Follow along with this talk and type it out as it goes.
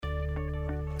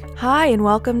Hi, and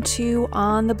welcome to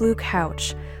On the Blue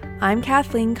Couch. I'm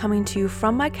Kathleen, coming to you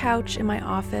from my couch in my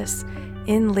office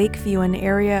in Lakeview, an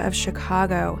area of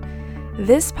Chicago.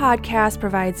 This podcast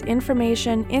provides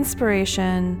information,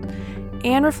 inspiration,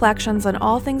 and reflections on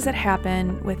all things that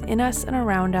happen within us and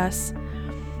around us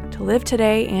to live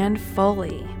today and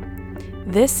fully.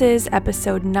 This is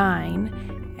episode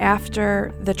 9,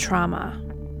 After the Trauma.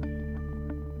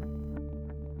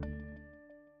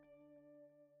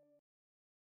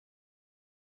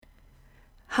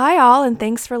 Hi all, and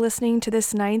thanks for listening to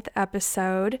this 9th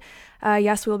episode.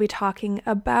 Yes, we'll be talking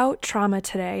about trauma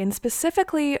today, and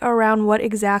specifically around what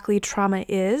exactly trauma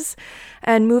is,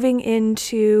 and moving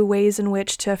into ways in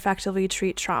which to effectively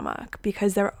treat trauma,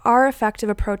 because there are effective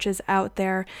approaches out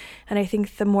there, and I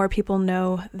think the more people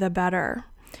know, the better.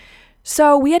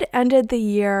 So we had ended the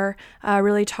year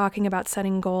really talking about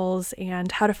setting goals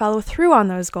and how to follow through on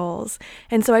those goals.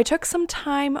 And so I took some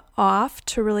time off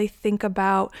to really think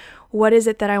about what is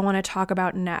it that I want to talk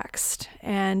about next.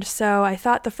 And so I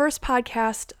thought the first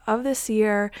podcast of this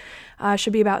year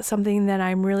should be about something that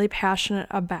I'm really passionate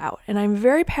about. And I'm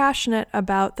very passionate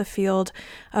about the field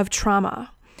of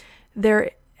trauma. There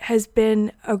has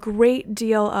been a great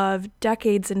deal of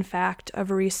decades, in fact, of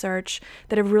research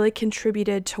that have really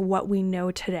contributed to what we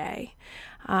know today.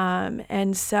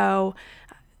 And so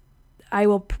I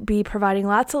will be providing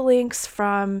lots of links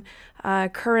from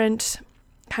current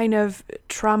kind of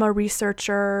trauma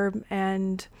researcher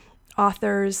and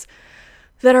authors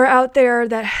that are out there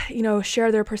that,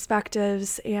 share their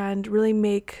perspectives and really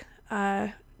make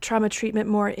trauma treatment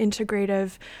more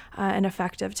integrative and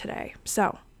effective today.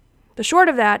 So the short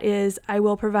of that is I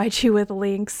will provide you with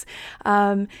links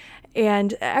and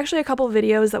actually a couple of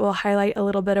videos that will highlight a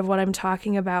little bit of what I'm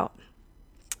talking about.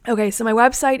 Okay, so my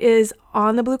website is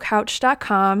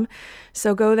onthebluecouch.com,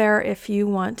 so go there if you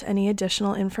want any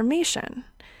additional information.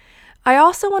 I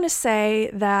also want to say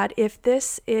that if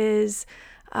this is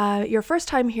your first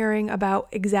time hearing about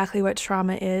exactly what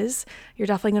trauma is, you're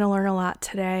definitely going to learn a lot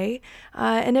today.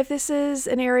 And if this is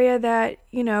an area that,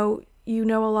 you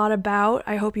know a lot about,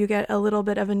 I hope you get a little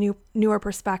bit of a newer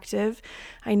perspective.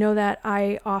 I know that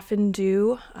I often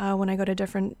do when I go to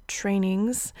different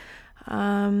trainings.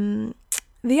 The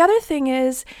other thing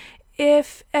is,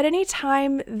 if at any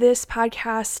time this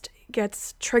podcast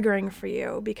gets triggering for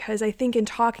you, because I think in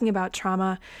talking about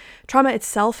trauma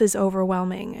itself is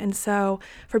overwhelming. And so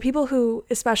for people who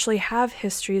especially have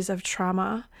histories of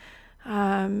trauma,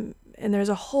 and there's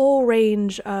a whole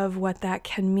range of what that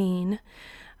can mean,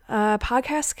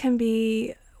 podcasts can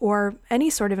be, or any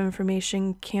sort of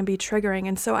information can be triggering.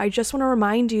 And so I just want to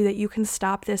remind you that you can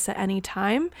stop this at any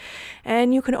time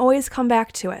and you can always come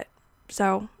back to it.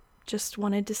 So just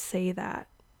wanted to say that.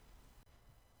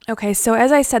 Okay, so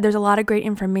as I said, there's a lot of great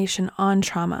information on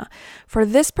trauma. For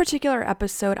this particular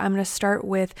episode, I'm going to start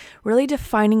with really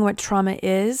defining what trauma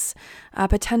is,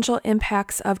 potential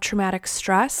impacts of traumatic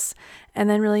stress, and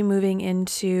then really moving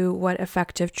into what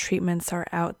effective treatments are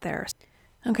out there.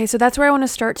 Okay, so that's where I want to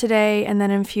start today, and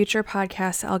then in future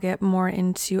podcasts, I'll get more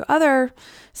into other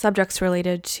subjects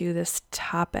related to this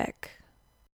topic.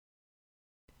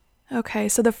 Okay,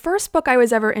 so the first book I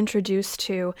was ever introduced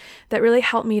to that really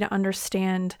helped me to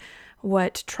understand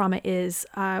what trauma is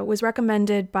was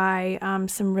recommended by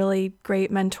some really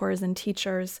great mentors and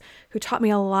teachers who taught me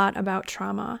a lot about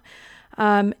trauma.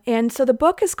 And so the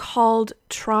book is called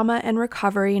Trauma and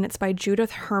Recovery, and it's by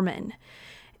Judith Herman.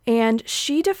 And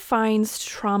she defines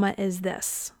trauma as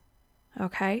this,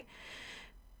 okay?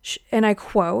 And I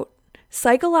quote,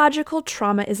 "Psychological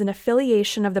trauma is an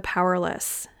affiliation of the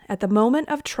powerless. At the moment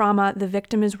of trauma, the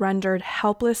victim is rendered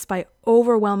helpless by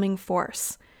overwhelming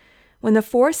force. When the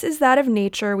force is that of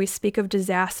nature, we speak of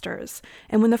disasters.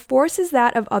 And when the force is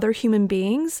that of other human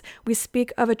beings, we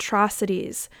speak of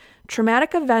atrocities.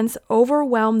 Traumatic events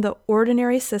overwhelm the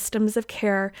ordinary systems of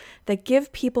care that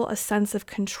give people a sense of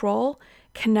control,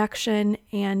 connection,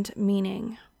 and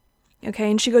meaning." Okay,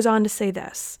 and she goes on to say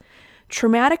this: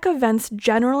 "Traumatic events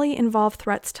generally involve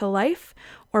threats to life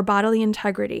or bodily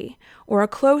integrity, or a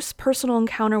close personal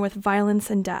encounter with violence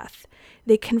and death.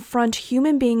 They confront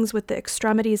human beings with the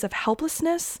extremities of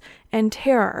helplessness and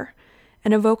terror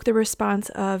and evoke the response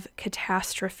of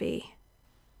catastrophe."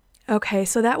 Okay,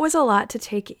 so that was a lot to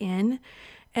take in.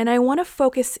 And I want to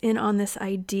focus in on this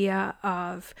idea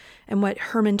of, and what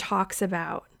Herman talks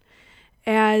about,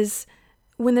 as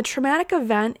when the traumatic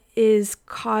event is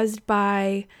caused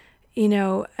by,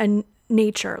 a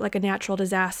nature, like a natural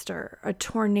disaster, a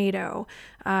tornado,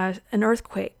 an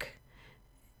earthquake,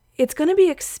 it's going to be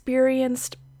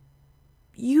experienced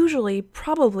usually,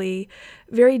 probably,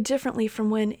 very differently from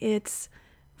when it's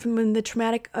from when the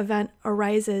traumatic event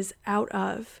arises out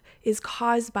of, is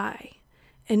caused by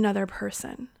another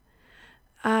person.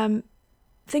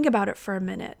 Think about it for a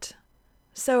minute.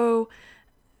 So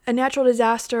a natural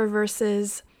disaster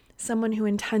versus someone who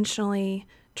intentionally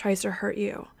tries to hurt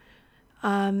you.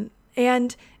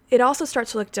 And it also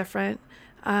starts to look different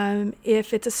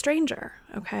if it's a stranger,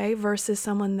 okay, versus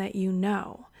someone that you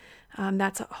know.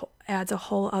 That adds a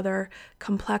whole other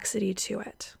complexity to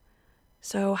it.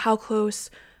 So how close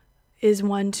is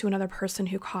one to another person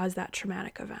who caused that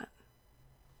traumatic event?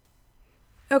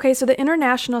 Okay, so the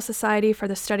International Society for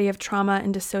the Study of Trauma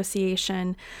and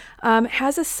Dissociation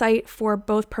has a site for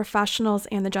both professionals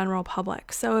and the general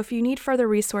public. So if you need further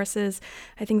resources,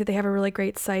 I think that they have a really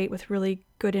great site with really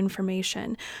good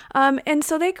information. And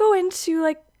so they go into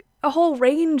like a whole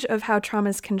range of how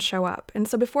traumas can show up. And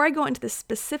so before I go into the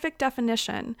specific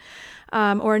definition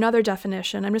or another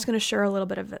definition, I'm just going to share a little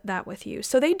bit of that with you.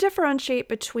 So they differentiate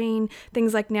between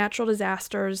things like natural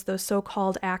disasters, those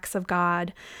so-called acts of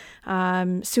God,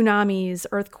 tsunamis,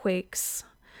 earthquakes.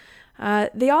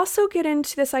 They also get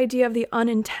into this idea of the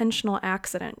unintentional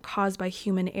accident caused by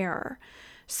human error.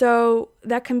 So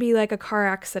that can be like a car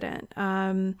accident,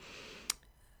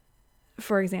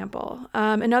 for example.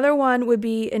 Another one would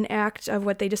be an act of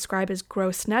what they describe as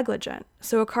gross negligence.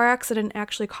 So a car accident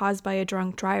actually caused by a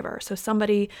drunk driver. So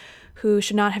somebody who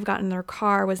should not have gotten in their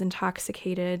car was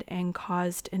intoxicated and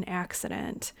caused an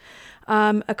accident.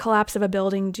 A collapse of a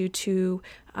building due to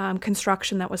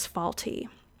construction that was faulty.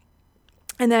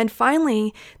 And then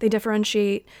finally, they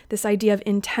differentiate this idea of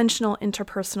intentional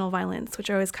interpersonal violence, which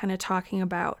I was kind of talking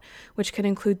about, which could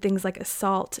include things like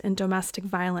assault and domestic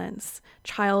violence,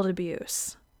 child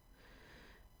abuse,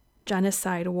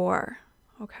 genocide, war.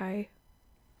 Okay,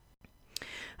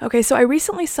 so I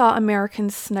recently saw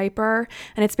American Sniper,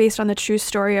 and it's based on the true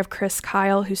story of Chris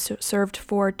Kyle, who served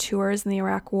 4 tours in the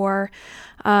Iraq War.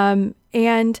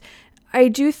 And I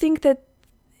do think that,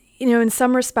 in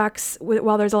some respects,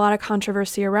 while there's a lot of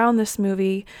controversy around this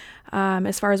movie,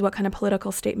 as far as what kind of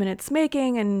political statement it's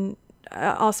making and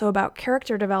also about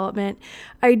character development,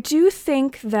 I do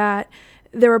think that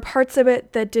there were parts of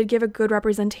it that did give a good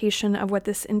representation of what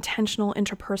this intentional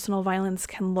interpersonal violence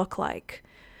can look like.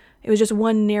 It was just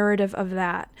one narrative of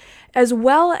that, as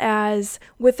well as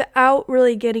without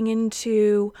really getting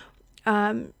into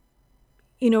an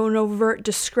overt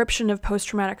description of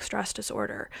post-traumatic stress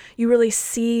disorder. You really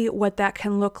see what that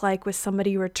can look like with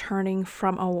somebody returning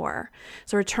from a war.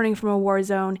 So returning from a war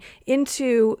zone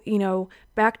into,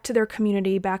 back to their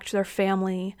community, back to their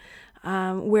family,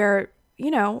 where,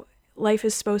 life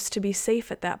is supposed to be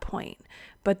safe at that point.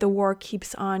 But the war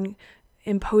keeps on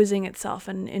imposing itself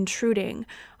and intruding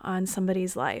on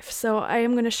somebody's life. So I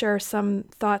am going to share some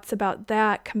thoughts about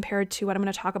that compared to what I'm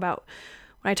going to talk about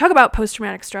when I talk about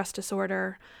post-traumatic stress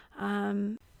disorder.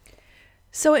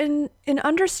 So in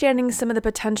understanding some of the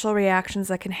potential reactions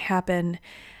that can happen,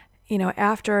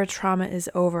 after a trauma is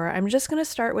over, I'm just going to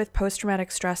start with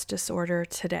post-traumatic stress disorder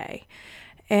today.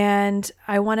 And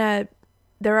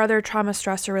there are other trauma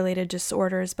stressor related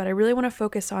disorders, but I really want to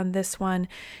focus on this one.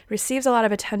 It receives a lot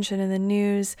of attention in the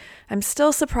news. I'm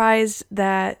still surprised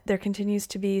that there continues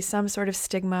to be some sort of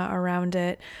stigma around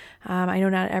it. I know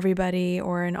not everybody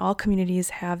or in all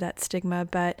communities have that stigma,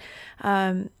 but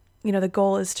the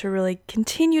goal is to really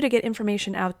continue to get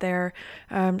information out there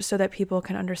so that people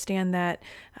can understand that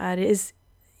it is,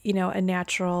 a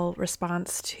natural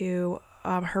response to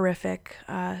horrific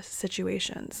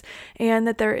situations, and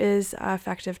that there is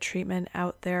effective treatment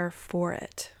out there for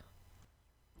it.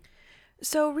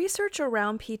 So research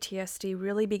around PTSD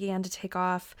really began to take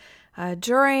off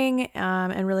during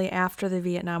and really after the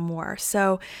Vietnam War.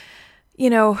 So,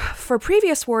 for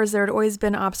previous wars, there had always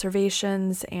been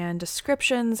observations and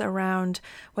descriptions around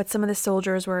what some of the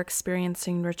soldiers were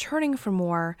experiencing returning from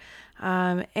war,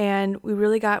 and we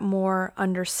really got more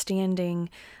understanding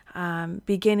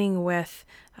beginning with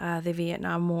the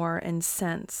Vietnam War and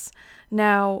since.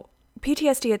 Now,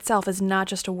 PTSD itself is not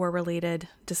just a war-related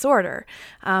disorder,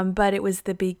 but it was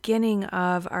the beginning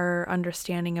of our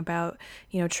understanding about,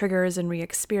 triggers and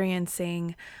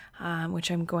re-experiencing, which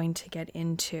I'm going to get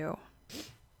into.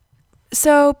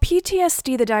 So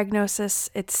PTSD, the diagnosis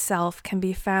itself, can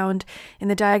be found in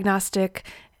the Diagnostic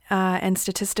and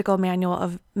Statistical Manual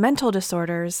of Mental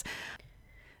Disorders.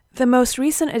 The most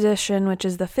recent edition, which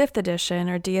is the 5th edition,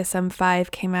 or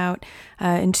DSM-5, came out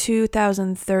in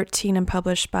 2013 and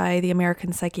published by the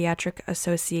American Psychiatric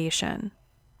Association.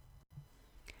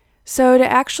 So to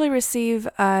actually receive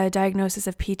a diagnosis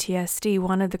of PTSD,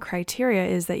 one of the criteria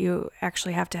is that you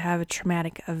actually have to have a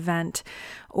traumatic event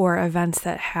or events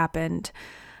that happened.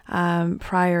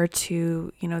 prior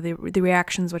to, the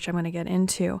reactions, which I'm going to get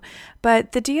into.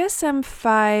 But the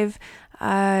DSM-5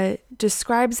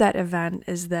 describes that event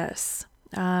as this,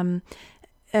 an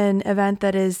event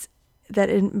that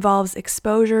involves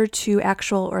exposure to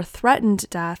actual or threatened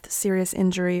death, serious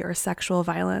injury, or sexual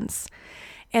violence.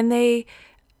 And they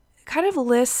kind of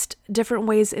list different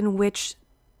ways in which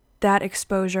that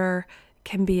exposure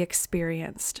can be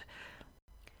experienced.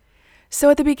 So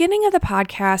at the beginning of the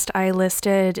podcast, I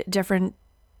listed different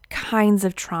kinds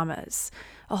of traumas,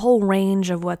 a whole range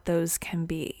of what those can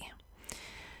be.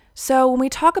 So when we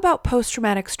talk about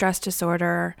post-traumatic stress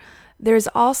disorder, there's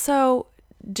also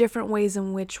different ways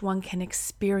in which one can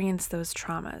experience those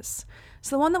traumas.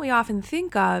 So the one that we often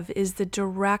think of is the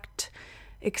direct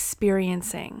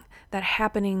experiencing, that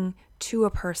happening to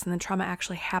a person, the trauma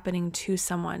actually happening to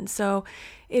someone. So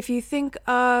if you think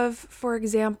of, for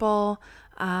example,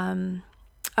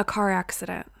 a car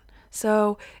accident.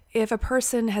 So if a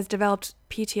person has developed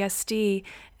PTSD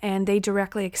and they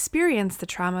directly experience the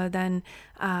trauma, then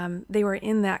they were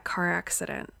in that car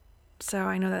accident. So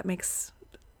I know that makes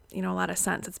a lot of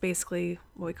sense. It's basically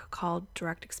what we could call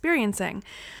direct experiencing.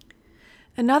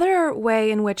 Another way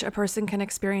in which a person can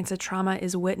experience a trauma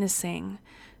is witnessing.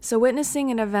 So witnessing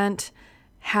an event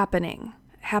happening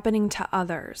to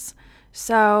others.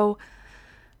 So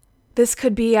this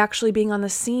could be actually being on the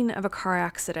scene of a car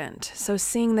accident. So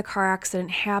seeing the car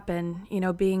accident happen,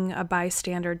 being a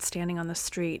bystander standing on the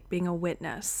street, being a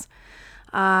witness.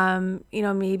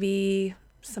 Maybe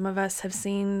some of us have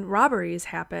seen robberies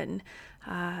happen.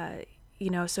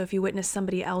 So if you witness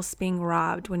somebody else being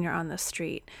robbed when you're on the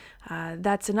street,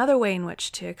 that's another way in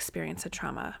which to experience a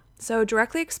trauma. So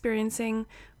directly experiencing,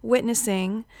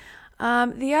 witnessing.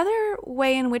 The other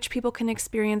way in which people can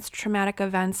experience traumatic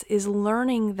events is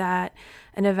learning that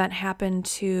an event happened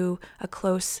to a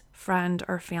close friend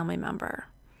or family member.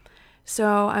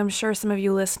 So I'm sure some of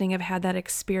you listening have had that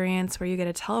experience where you get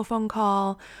a telephone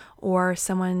call or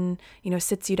someone,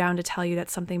 sits you down to tell you that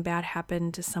something bad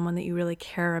happened to someone that you really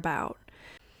care about.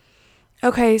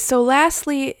 Okay, so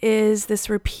lastly is this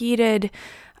repeated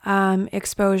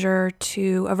exposure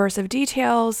to aversive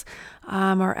details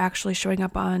or actually showing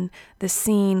up on the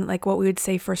scene, like what we would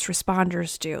say first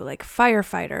responders do, like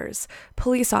firefighters,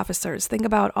 police officers. Think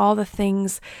about all the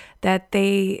things that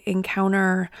they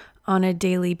encounter on a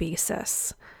daily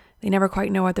basis. They never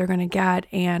quite know what they're going to get,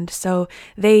 and so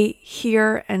they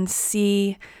hear and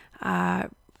see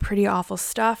pretty awful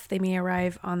stuff. They may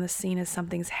arrive on the scene as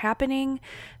something's happening.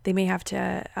 They may have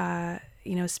to,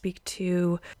 speak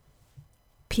to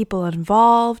people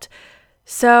involved.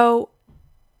 So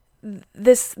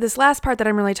this last part that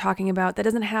I'm really talking about, that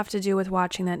doesn't have to do with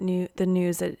watching the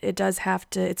news. It does have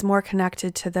to. It's more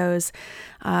connected to those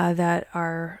that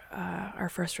are our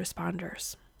first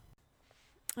responders.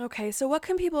 Okay, so what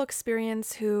can people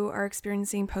experience who are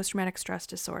experiencing post-traumatic stress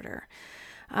disorder?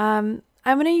 I'm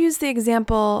going to use the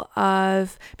example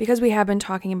of, because we have been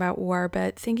talking about war,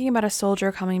 but thinking about a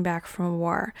soldier coming back from a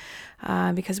war,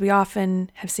 because we often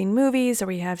have seen movies or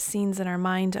we have scenes in our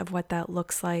mind of what that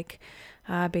looks like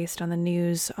based on the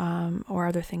news or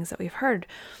other things that we've heard.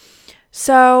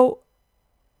 So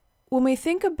when we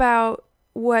think about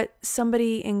what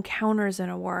somebody encounters in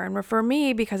a war, and for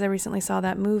me, because I recently saw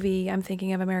that movie, I'm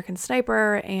thinking of American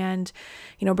Sniper and,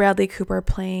 Bradley Cooper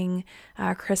playing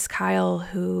Chris Kyle,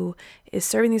 who is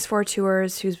serving these 4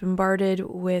 tours, who's bombarded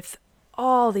with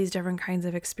all these different kinds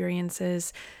of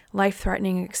experiences,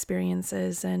 life-threatening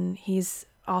experiences, and he's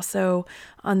also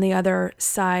on the other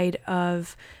side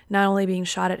of not only being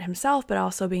shot at himself, but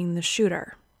also being the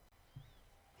shooter.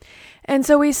 And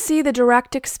so we see the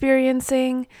direct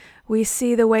experiencing. We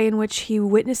see the way in which he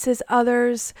witnesses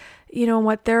others, and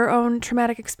what their own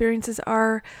traumatic experiences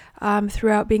are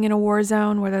throughout being in a war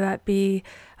zone, whether that be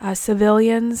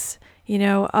civilians,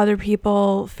 other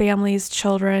people, families,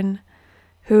 children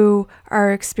who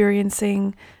are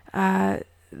experiencing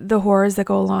the horrors that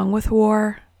go along with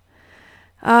war.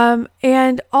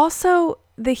 And also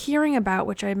the hearing about,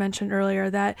 which I mentioned earlier,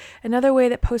 that another way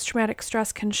that post-traumatic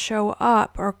stress can show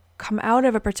up or come out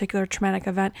of a particular traumatic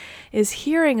event is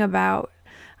hearing about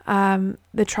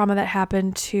the trauma that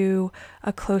happened to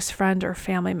a close friend or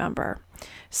family member.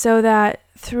 So that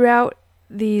throughout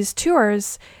these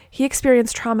tours, he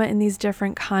experienced trauma in these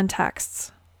different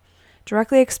contexts,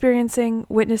 directly experiencing,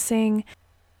 witnessing,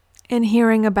 and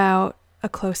hearing about a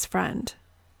close friend.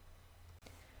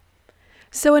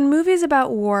 So in movies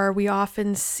about war, we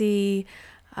often see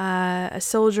a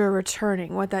soldier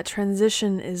returning, what that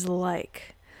transition is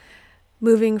like,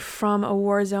 moving from a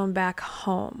war zone back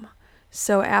home.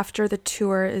 So after the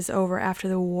tour is over, after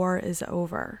the war is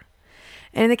over.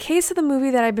 And in the case of the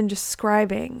movie that I've been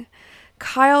describing,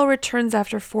 Kyle returns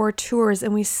after 4 tours,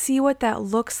 and we see what that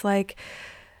looks like,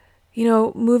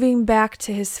 moving back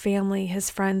to his family, his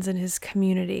friends, and his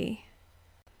community.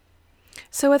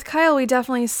 So with Kyle, we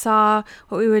definitely saw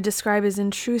what we would describe as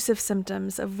intrusive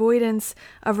symptoms, avoidance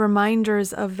of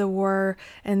reminders of the war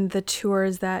and the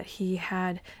tours that he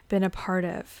had been a part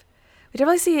of. We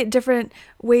definitely see different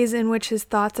ways in which his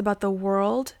thoughts about the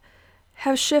world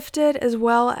have shifted, as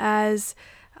well as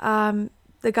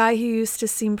the guy who used to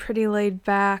seem pretty laid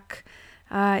back,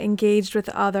 engaged with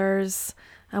others.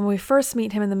 When we first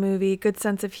meet him in the movie, good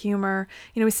sense of humor.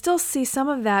 We still see some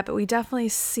of that, but we definitely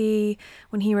see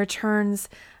when he returns,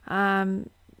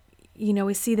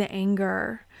 we see the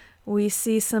anger. We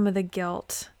see some of the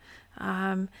guilt.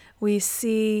 We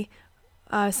see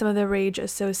some of the rage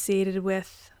associated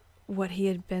with what he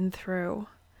had been through.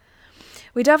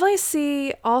 We definitely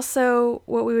see also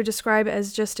what we would describe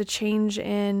as just a change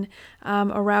in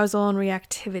arousal and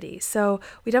reactivity. So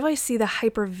we definitely see the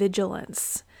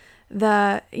hypervigilance.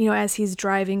 As he's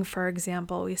driving, for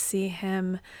example, we see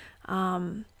him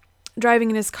driving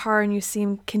in his car, and you see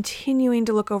him continuing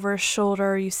to look over his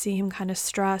shoulder. You see him kind of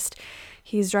stressed.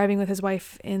 He's driving with his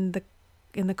wife in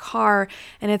the car,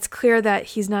 and it's clear that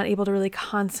he's not able to really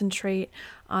concentrate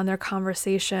on their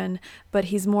conversation, but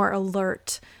he's more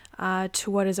alert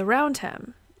to what is around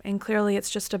him. And clearly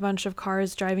it's just a bunch of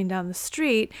cars driving down the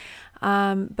street.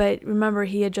 But remember,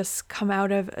 he had just come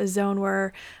out of a zone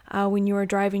where when you were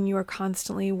driving, you were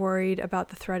constantly worried about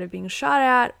the threat of being shot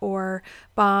at or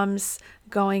bombs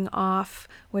going off,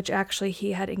 which actually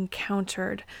he had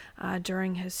encountered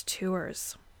during his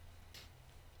tours.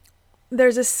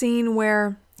 There's a scene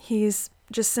where he's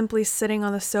just simply sitting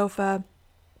on the sofa.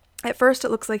 At first, it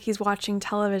looks like he's watching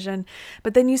television,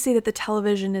 but then you see that the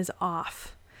television is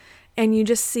off, and you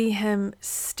just see him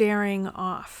staring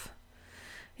off.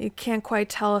 You can't quite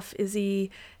tell is he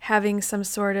having some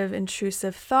sort of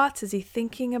intrusive thoughts? Is he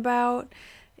thinking about?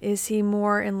 Is he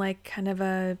more in kind of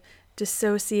a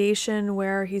dissociation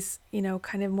where he's,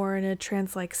 kind of more in a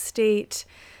trance-like state,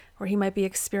 where he might be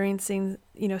experiencing,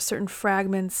 certain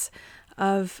fragments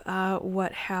of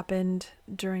what happened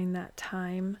during that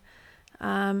time.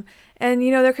 And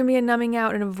there can be a numbing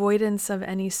out and avoidance of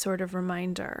any sort of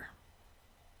reminder.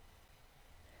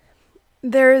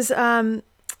 There's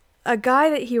a guy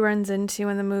that he runs into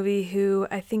in the movie who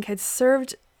I think had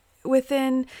served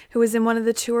who was in one of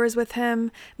the tours with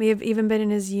him, may have even been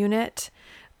in his unit.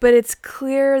 But it's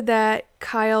clear that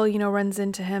Kyle, runs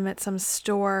into him at some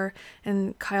store,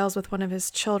 and Kyle's with one of his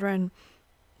children.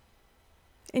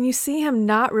 And you see him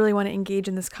not really want to engage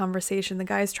in this conversation. The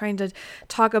guy's trying to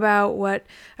talk about what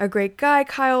a great guy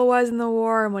Kyle was in the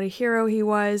war and what a hero he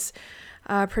was,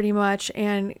 pretty much.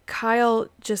 And Kyle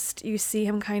you see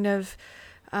him kind of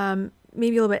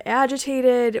maybe a little bit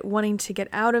agitated, wanting to get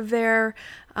out of there.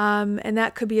 And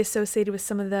that could be associated with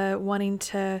some of the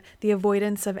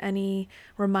avoidance of any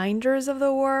reminders of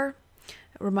the war,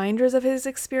 reminders of his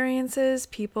experiences,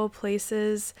 people,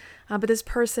 places. But this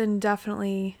person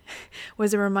definitely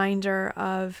was a reminder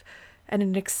of an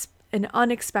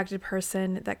unexpected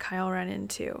person that Kyle ran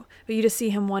into. But you just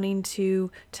see him wanting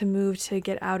to move, to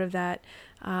get out of that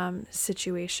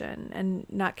situation and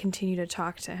not continue to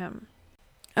talk to him.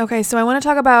 Okay, so I want to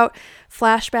talk about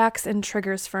flashbacks and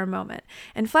triggers for a moment.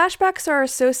 And flashbacks are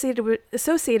associated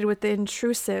with the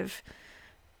intrusive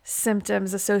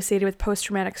symptoms associated with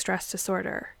post-traumatic stress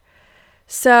disorder.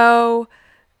 So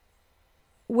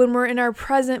when we're in our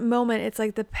present moment, it's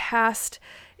like the past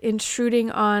intruding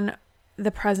on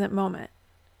the present moment.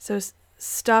 So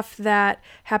stuff that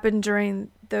happened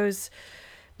during those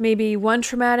maybe one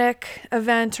traumatic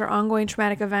event or ongoing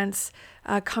traumatic events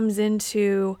comes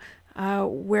into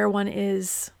where one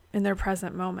is in their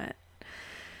present moment.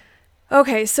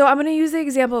 Okay, so I'm going to use the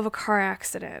example of a car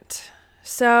accident.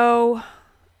 So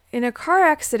in a car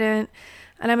accident,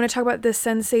 and I'm going to talk about the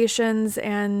sensations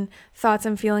and thoughts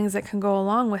and feelings that can go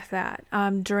along with that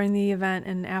during the event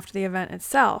and after the event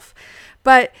itself.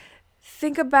 But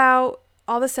think about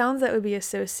all the sounds that would be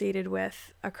associated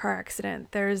with a car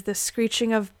accident. There's the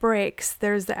screeching of brakes.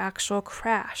 There's the actual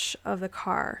crash of the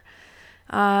car.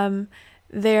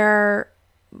 There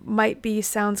might be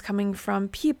sounds coming from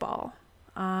people.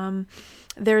 Can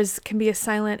be a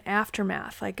silent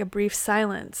aftermath, like a brief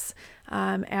silence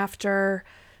after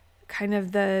kind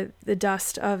of the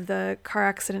dust of the car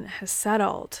accident has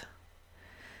settled.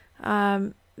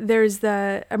 There's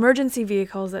the emergency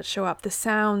vehicles that show up, the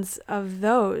sounds of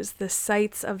those, the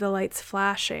sights of the lights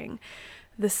flashing,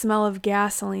 the smell of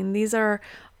gasoline. These are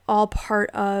all part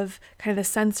of kind of the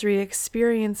sensory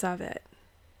experience of it.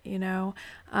 There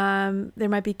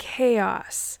might be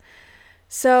chaos.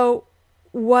 So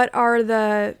what are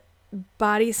the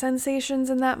body sensations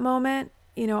in that moment?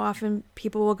 Often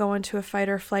people will go into a fight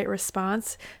or flight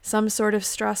response, some sort of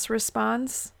stress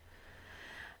response.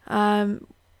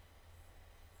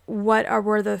 What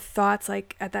were the thoughts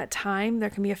like at that time? There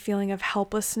can be a feeling of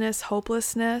helplessness,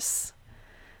 hopelessness.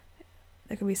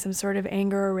 There can be some sort of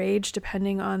anger or rage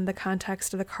depending on the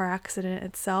context of the car accident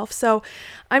itself. So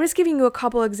I'm just giving you a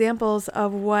couple examples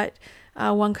of what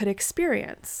one could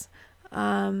experience,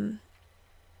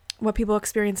 what people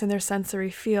experience in their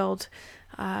sensory field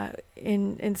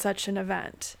in such an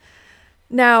event.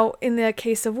 Now, in the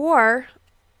case of war,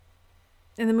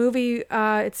 in the movie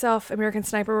itself, American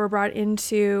Sniper were brought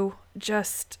into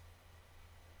just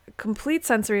complete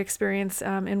sensory experience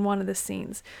in one of the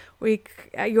scenes.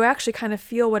 You actually kind of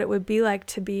feel what it would be like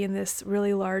to be in this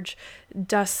really large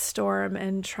dust storm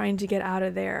and trying to get out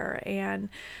of there, and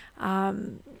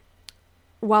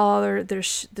while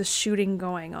there's the shooting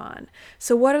going on.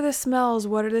 So what are the smells?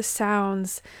 What are the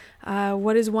sounds?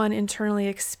 What is one internally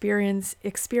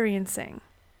experiencing?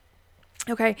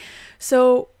 Okay,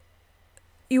 so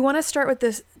you want to start with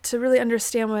this to really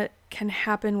understand what can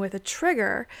happen with a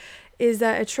trigger, is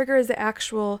that a trigger is the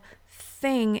actual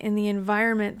thing in the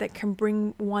environment that can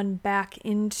bring one back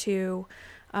into,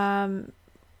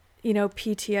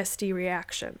 PTSD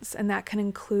reactions, and that can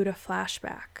include a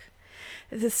flashback.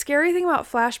 The scary thing about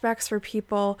flashbacks for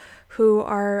people who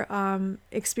are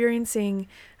experiencing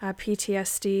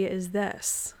PTSD is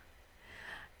that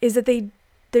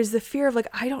there's the fear of like,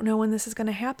 I don't know when this is going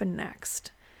to happen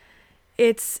next.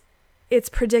 It's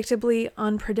predictably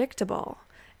unpredictable.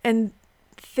 And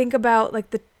think about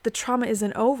like the trauma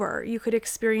isn't over. You could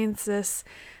experience this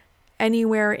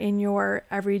anywhere in your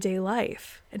everyday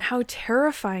life, and how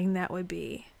terrifying that would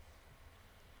be.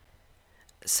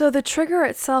 So the trigger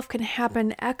itself can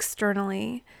happen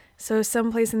externally. So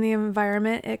someplace in the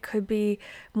environment, it could be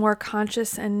more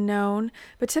conscious and known,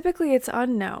 but typically it's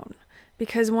unknown,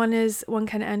 because one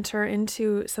can enter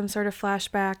into some sort of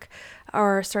flashback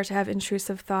or start to have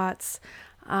intrusive thoughts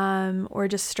or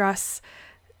distress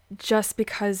just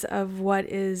because of what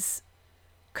is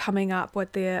coming up,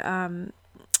 what that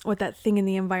thing in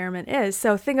the environment is.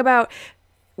 So think about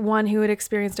one who had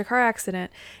experienced a car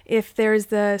accident. If there's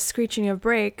the screeching of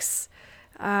brakes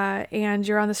and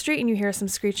you're on the street and you hear some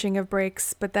screeching of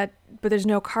brakes, but there's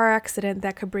no car accident,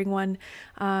 that could bring one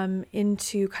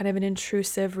into kind of an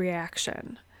intrusive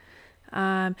reaction.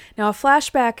 Now a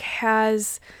flashback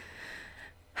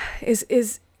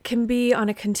can be on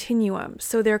a continuum.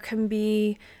 So there can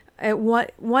be at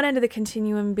one end of the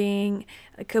continuum being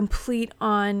a complete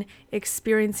on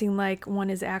experiencing like one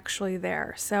is actually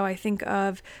there. So I think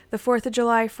of the 4th of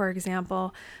July, for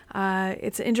example.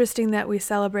 It's interesting that we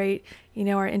celebrate,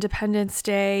 our Independence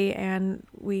Day, and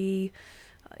we,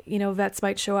 vets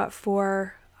might show up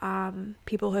for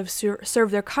people who have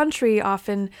served their country,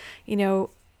 often,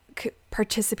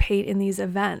 participate in these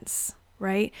events,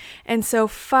 right? And so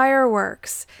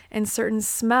fireworks and certain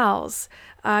smells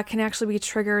can actually be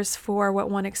triggers for what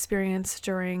one experienced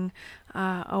during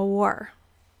a war.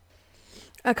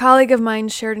 A colleague of mine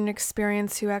shared an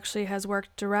experience who actually has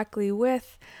worked directly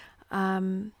with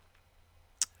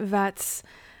vets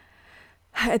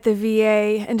at the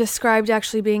VA, and described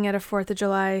actually being at a 4th of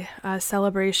July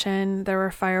celebration. There were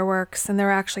fireworks and there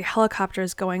were actually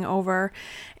helicopters going over,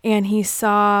 and he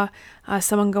saw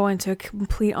someone go into a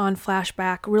complete on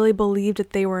flashback, really believed that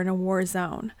they were in a war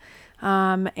zone.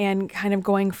 And kind of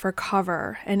going for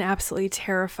cover and absolutely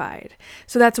terrified.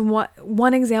 So that's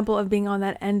one example of being on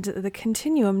that end of the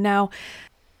continuum. Now,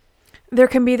 there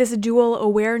can be this dual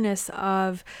awareness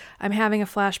of I'm having a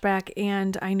flashback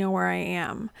and I know where I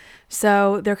am.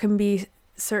 So there can be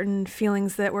certain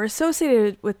feelings that were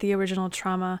associated with the original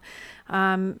trauma,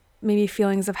 maybe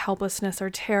feelings of helplessness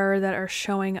or terror that are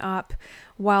showing up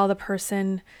while the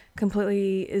person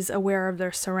completely is aware of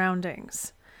their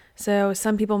surroundings. So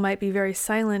some people might be very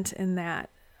silent in that.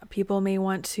 People may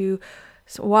want to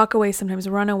walk away, sometimes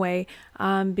run away,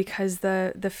 because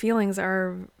the feelings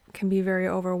can be very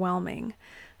overwhelming.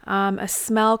 A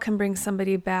smell can bring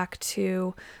somebody back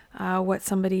to what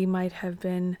somebody might have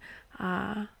been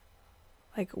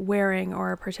like wearing,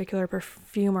 or a particular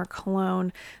perfume or cologne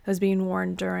that was being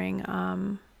worn during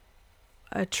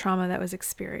a trauma that was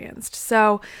experienced.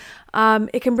 So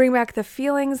it can bring back the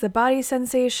feelings, the body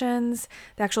sensations,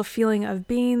 the actual feeling of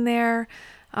being there.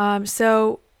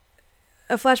 So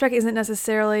a flashback isn't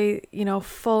necessarily,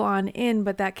 full on in,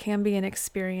 but that can be an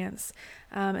experience.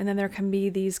 And then there can be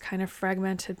these kind of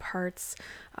fragmented parts,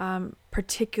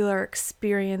 particular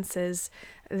experiences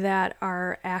that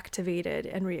are activated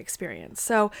and re-experienced.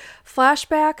 So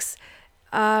flashbacks,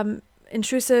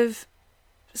 intrusive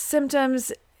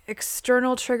symptoms,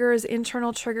 external triggers,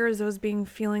 internal triggers, those being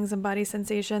feelings and body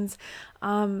sensations,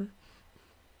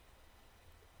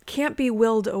 can't be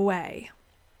willed away.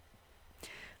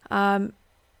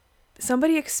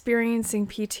 Somebody experiencing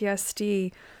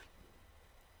PTSD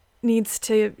needs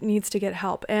to get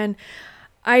help. And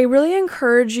I really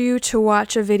encourage you to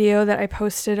watch a video that I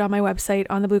posted on my website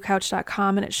on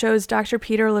thebluecouch.com, and it shows Dr.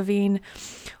 Peter Levine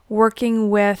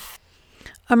working with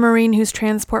a Marine whose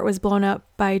transport was blown up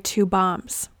by 2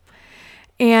 bombs.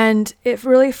 And it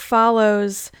really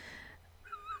follows,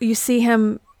 you see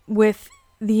him with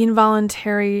the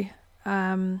involuntary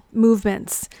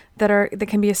movements that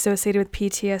can be associated with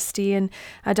PTSD, and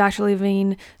Dr.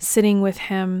 Levine sitting with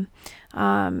him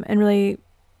and really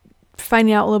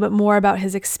finding out a little bit more about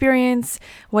his experience,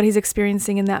 what he's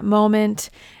experiencing in that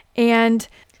moment, and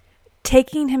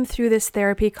taking him through this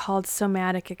therapy called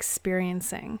somatic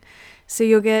experiencing. So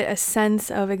you'll get a sense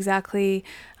of exactly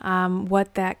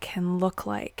what that can look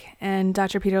like. And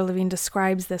Dr. Peter Levine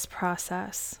describes this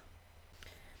process.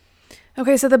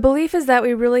 Okay, so the belief is that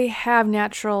we really have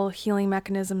natural healing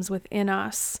mechanisms within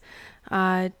us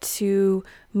to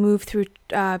move through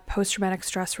post-traumatic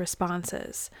stress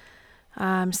responses.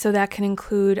 So that can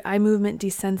include eye movement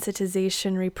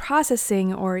desensitization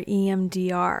reprocessing, or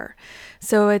EMDR.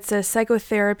 So it's a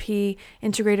psychotherapy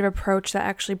integrative approach that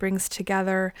actually brings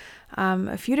together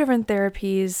a few different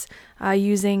therapies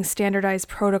using standardized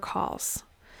protocols.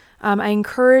 I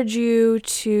encourage you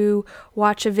to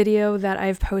watch a video that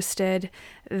I've posted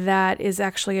that is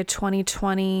actually a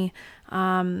 2020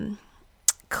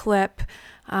 clip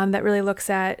that really looks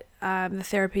at the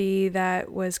therapy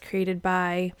that was created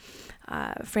by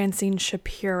Francine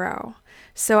Shapiro.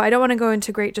 So I don't want to go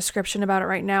into great description about it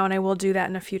right now, and I will do that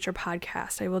in a future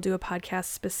podcast. I will do a podcast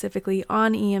specifically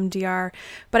on EMDR,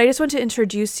 but I just want to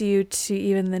introduce you to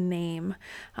even the name.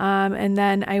 And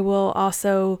then I will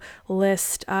also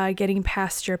list Getting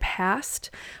Past Your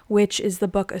Past, which is the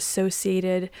book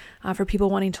associated for people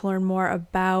wanting to learn more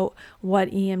about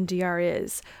what EMDR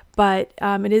is. But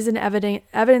it is an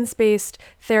evidence-based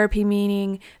therapy,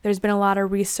 meaning there's been a lot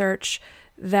of research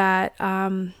that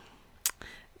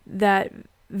that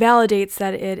validates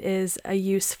that it is a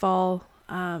useful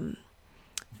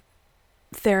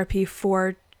therapy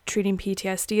for treating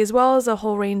PTSD, as well as a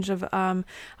whole range of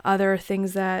other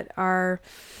things that are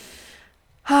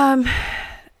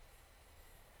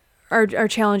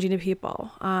challenging to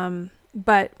people.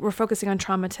 But we're focusing on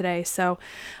trauma today, so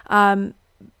I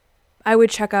would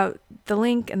check out the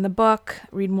link in the book,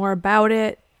 read more about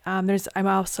it. I'm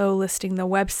also listing the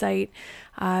website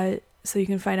so you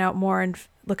can find out more and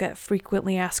look at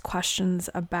frequently asked questions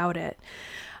about it.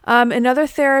 Another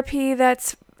therapy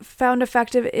that's found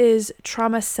effective is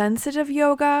trauma-sensitive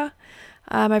yoga.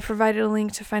 I provided a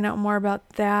link to find out more about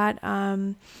that.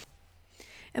 And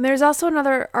there's also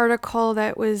another article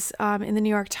that was in the New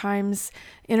York Times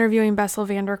interviewing Bessel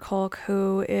van der Kolk,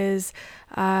 who has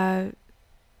done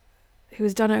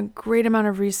a great amount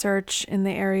of research in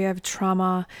the area of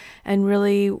trauma and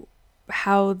really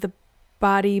how the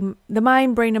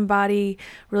mind, brain, and body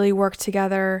really work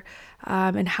together,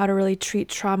 and how to really treat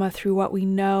trauma through what we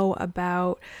know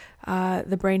about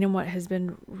the brain and what has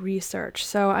been researched.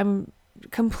 So I'm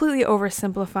completely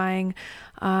oversimplifying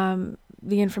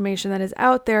the information that is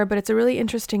out there, but it's a really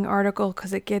interesting article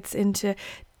because it gets into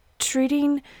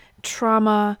treating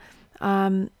trauma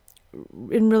and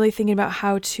really thinking about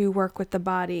how to work with the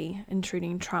body in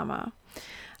treating trauma.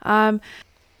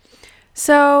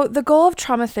 So the goal of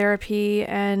trauma therapy,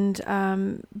 and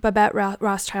Babette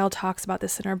Rothschild talks about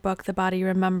this in her book, The Body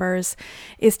Remembers,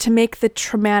 is to make the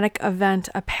traumatic event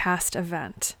a past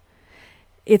event.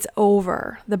 It's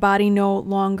over. The body no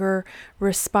longer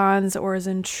responds or is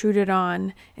intruded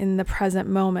on in the present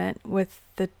moment with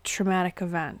the traumatic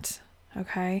event.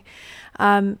 Okay?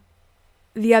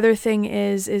 The other thing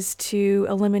is to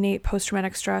eliminate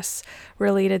post-traumatic stress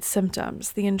related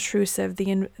symptoms, the intrusive,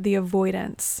 the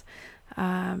avoidance,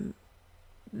 the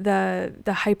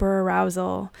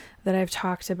hyperarousal that I've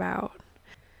talked about.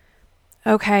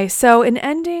 Okay, so in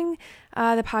ending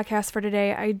the podcast for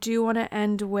today, I do want to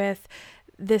end with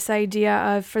this idea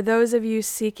of, for those of you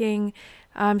seeking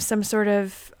some sort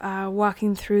of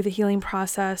walking through the healing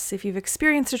process, if you've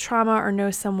experienced a trauma or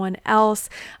know someone else,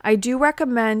 I do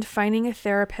recommend finding a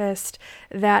therapist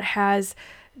that has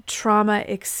trauma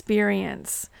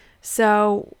experience.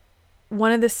 So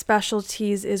one of the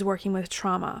specialties is working with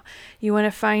trauma. You want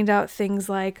to find out things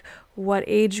like what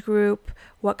age group,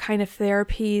 what kind of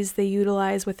therapies they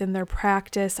utilize within their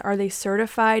practice. Are they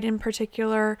certified in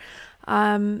particular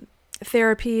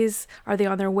therapies? Are they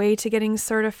on their way to getting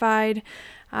certified?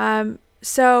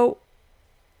 So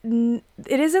it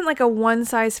isn't like a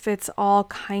one-size-fits-all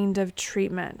kind of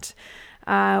treatment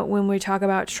when we talk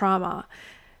about trauma.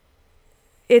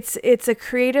 It's a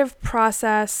creative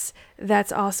process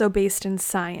that's also based in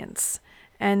science.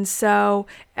 And so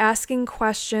asking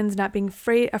questions, not being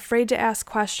afraid to ask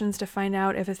questions to find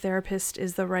out if a therapist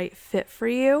is the right fit for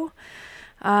you.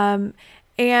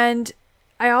 And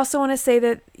I also want to say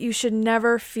that you should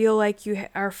never feel like you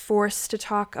are forced to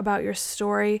talk about your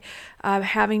story.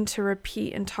 Having to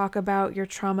repeat and talk about your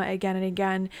trauma again and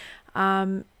again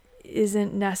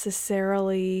isn't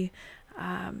necessarily,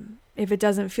 if it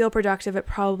doesn't feel productive, it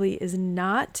probably is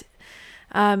not.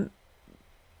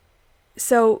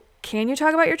 So can you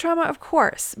talk about your trauma? Of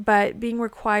course, but being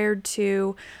required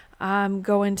to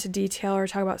go into detail or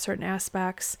talk about certain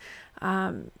aspects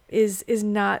is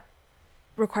not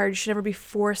required. You should never be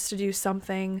forced to do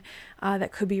something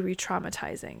that could be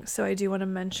re-traumatizing. So I do want to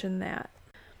mention that.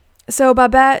 So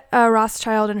Babette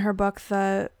Rothschild, in her book,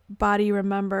 The Body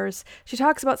Remembers, she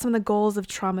talks about some of the goals of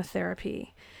trauma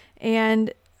therapy.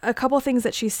 And a couple of things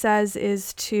that she says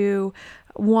is to,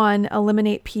 one,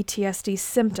 eliminate PTSD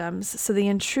symptoms. So the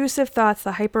intrusive thoughts,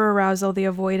 the hyperarousal, the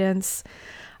avoidance.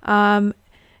 And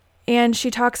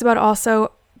she talks about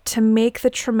also to make the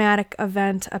traumatic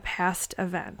event a past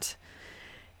event.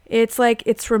 It's like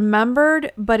it's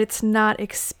remembered, but it's not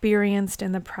experienced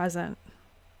in the present.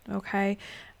 Okay?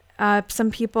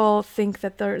 Some people think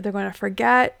that they're going to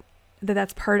forget, that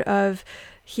that's part of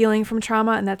healing from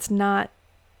trauma, and that's not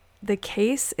the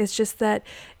case. It's just that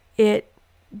it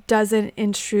doesn't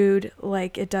intrude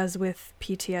like it does with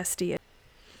PTSD.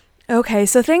 Okay,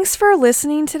 so thanks for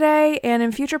listening today, and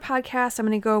in future podcasts, I'm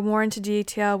going to go more into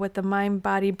detail with the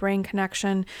mind-body-brain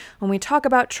connection when we talk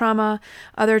about trauma,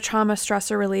 other trauma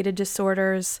stressor-related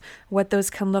disorders, what those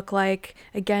can look like.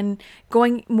 Again,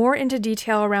 going more into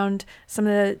detail around some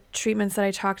of the treatments that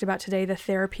I talked about today, the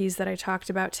therapies that I talked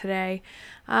about today.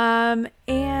 And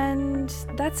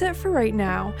that's it for right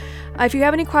now. If you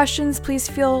have any questions, please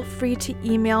feel free to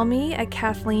email me at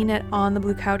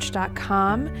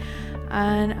kathleen@onthebluecouch.com.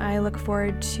 And I look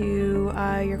forward to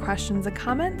your questions and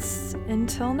comments.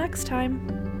 Until next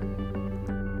time.